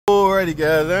Alrighty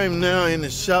guys, I am now in the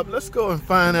shop. Let's go and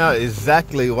find out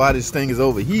exactly why this thing is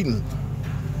overheating.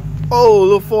 Oh, a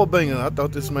little 4-banger. I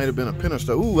thought this might have been a pinner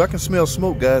star. Ooh, I can smell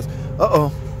smoke, guys.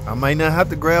 Uh-oh, I might not have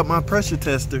to grab my pressure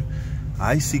tester.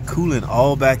 I see coolant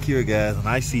all back here, guys, and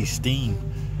I see steam.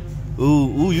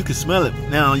 Ooh, you can smell it.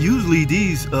 Now, usually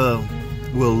these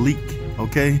will leak,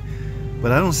 okay?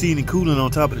 But I don't see any coolant on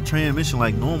top of the transmission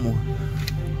like normal.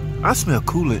 I smell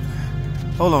coolant.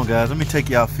 Hold on, guys, let me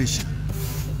take you out fishing.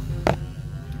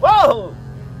 Whoa!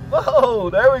 Whoa,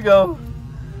 there we go.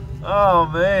 Oh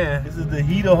man, this is the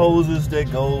heater hoses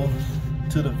that go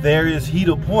to the various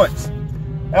heater ports.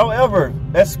 However,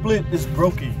 that split is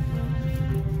broken.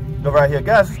 Go right here.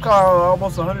 Guys, this car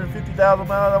almost 150,000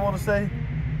 miles, I want to say.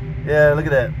 Yeah, look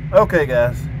at that. Okay,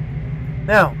 guys.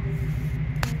 Now,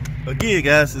 again,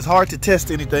 guys, it's hard to test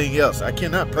anything else. I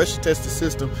cannot pressure test the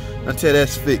system until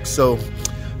that's fixed. So,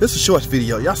 this is a short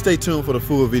video. Y'all stay tuned for the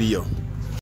full video.